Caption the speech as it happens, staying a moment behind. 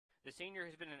The senior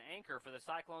has been an anchor for the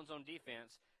Cyclones on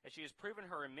defense, as she has proven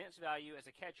her immense value as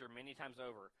a catcher many times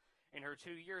over. In her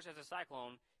 2 years as a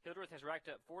Cyclone, Hildreth has racked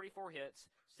up 44 hits,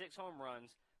 6 home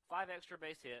runs, 5 extra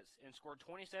base hits, and scored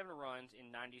 27 runs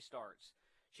in 90 starts.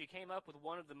 She came up with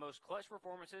one of the most clutch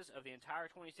performances of the entire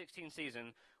 2016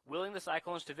 season, willing the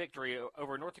Cyclones to victory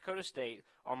over North Dakota State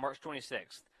on March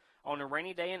 26th. On a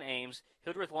rainy day in Ames,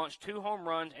 Hildreth launched 2 home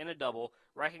runs and a double,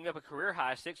 racking up a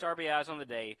career-high 6 RBIs on the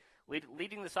day,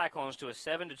 leading the Cyclones to a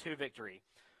 7-2 victory.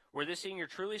 Where this senior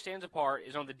truly stands apart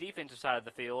is on the defensive side of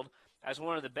the field, as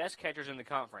one of the best catchers in the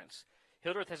conference.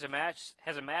 Hildreth has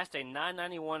amassed a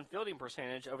 .991 fielding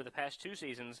percentage over the past 2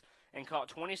 seasons and caught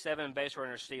 27 base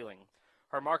runners stealing.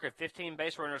 Her mark of 15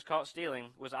 base runners caught stealing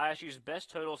was ISU's best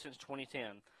total since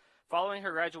 2010. Following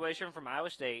her graduation from Iowa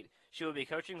State, she will be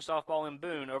coaching softball in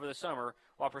Boone over the summer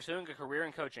while pursuing a career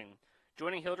in coaching.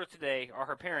 Joining Hildreth today are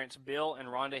her parents, Bill and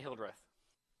Rhonda Hildreth.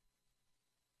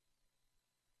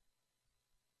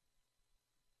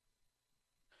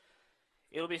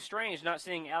 It'll be strange not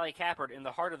seeing Allie Kappert in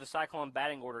the heart of the Cyclone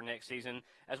batting order next season,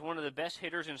 as one of the best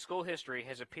hitters in school history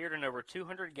has appeared in over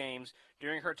 200 games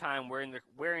during her time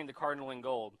wearing the Cardinal in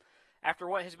gold. After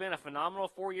what has been a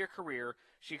phenomenal 4-year career,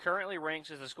 she currently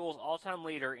ranks as the school's all-time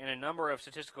leader in a number of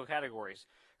statistical categories.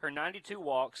 Her 92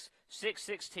 walks,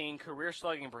 .616 career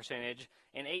slugging percentage,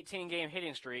 and 18-game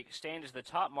hitting streak stand as the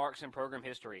top marks in program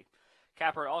history.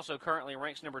 Kappert also currently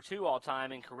ranks number 2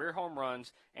 all-time in career home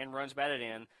runs and runs batted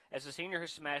in, as the senior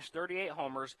has smashed 38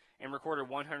 homers and recorded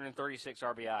 136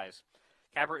 RBIs.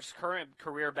 Kappert's current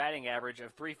career batting average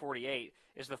of .348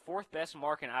 is the 4th best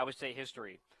mark in Iowa State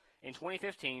history. In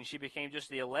 2015, she became just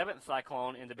the 11th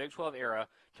Cyclone in the Big 12 era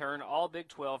to earn all Big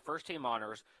 12 first-team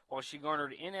honors, while she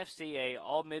garnered NFCA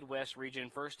All-Midwest Region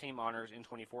first-team honors in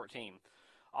 2014.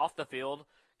 Off the field,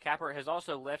 Kappert has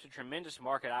also left a tremendous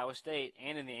mark at Iowa State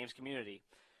and in the Ames community.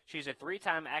 She's a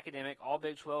 3-time academic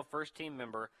All-Big 12 first-team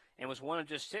member and was one of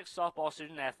just 6 softball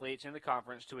student-athletes in the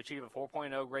conference to achieve a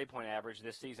 4.0 grade point average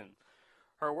this season.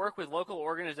 Her work with local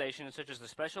organizations such as the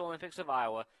Special Olympics of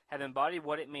Iowa have embodied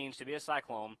what it means to be a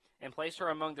Cyclone and placed her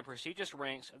among the prestigious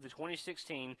ranks of the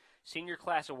 2016 Senior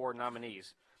Class Award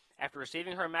nominees. After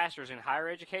receiving her master's in higher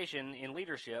education in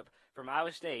leadership from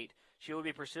Iowa State, she will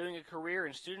be pursuing a career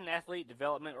in student-athlete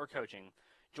development or coaching.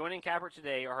 Joining Kappert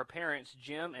today are her parents,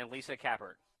 Jim and Lisa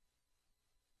Kappert.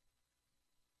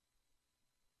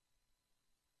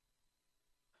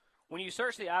 When you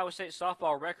search the Iowa State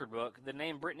softball record book, the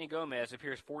name Brittany Gomez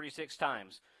appears 46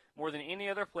 times, more than any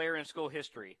other player in school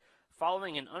history.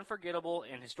 Following an unforgettable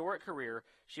and historic career,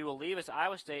 she will leave as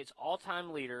Iowa State's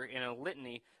all-time leader in a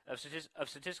litany of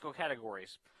statistical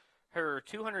categories. Her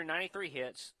 293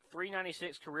 hits,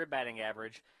 .396 career batting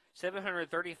average,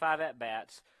 735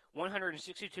 at-bats,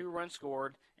 162 runs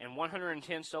scored, and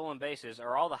 110 stolen bases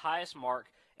are all the highest mark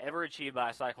ever achieved by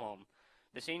a Cyclone.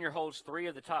 The senior holds 3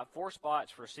 of the top 4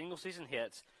 spots for single-season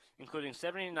hits, including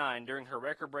 79 during her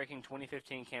record-breaking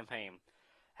 2015 campaign.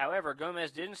 However,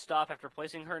 Gomez didn't stop after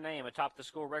placing her name atop the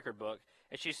school record book,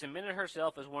 as she cemented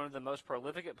herself as one of the most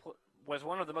prolific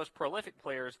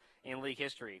players in league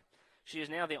history. She is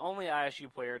now the only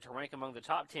ISU player to rank among the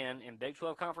top 10 in Big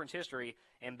 12 conference history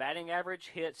in batting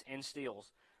average, hits, and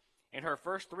steals. In her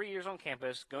first 3 years on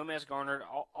campus, Gomez garnered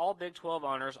all Big 12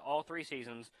 honors all 3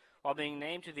 seasons, while being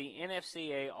named to the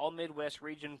NFCA All-Midwest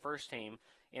Region First Team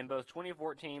in both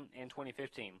 2014 and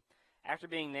 2015. After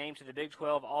being named to the Big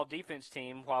 12 All-Defense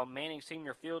Team while manning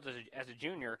senior fields as a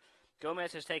junior,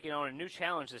 Gomez has taken on a new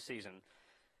challenge this season.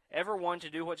 Ever one to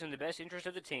do what's in the best interest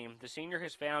of the team, the senior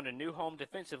has found a new home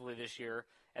defensively this year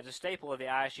as a staple of the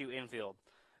ISU infield.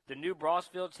 The new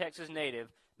Brosville, Texas native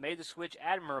made the switch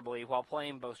admirably while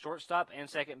playing both shortstop and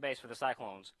second base for the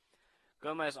Cyclones.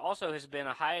 Gomez also has been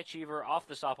a high achiever off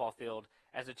the softball field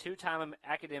as a 2-time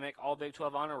academic All-Big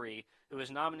 12 honoree who was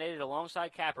nominated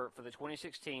alongside Kappert for the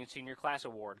 2016 Senior Class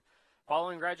Award.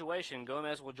 Following graduation,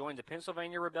 Gomez will join the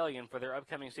Pennsylvania Rebellion for their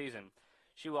upcoming season.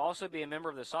 She will also be a member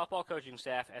of the softball coaching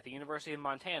staff at the University of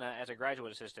Montana as a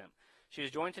graduate assistant. She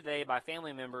is joined today by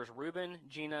family members Ruben,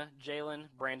 Gina, Jalen,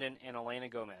 Brandon, and Elena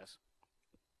Gomez.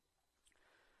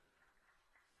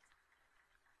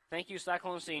 Thank you,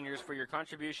 Cyclone seniors, for your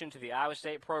contribution to the Iowa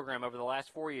State program over the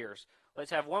last 4 years.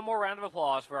 Let's have one more round of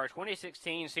applause for our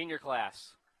 2016 senior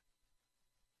class.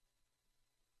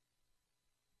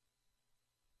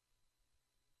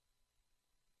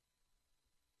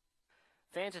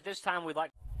 Fans, at this time, we'd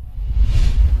like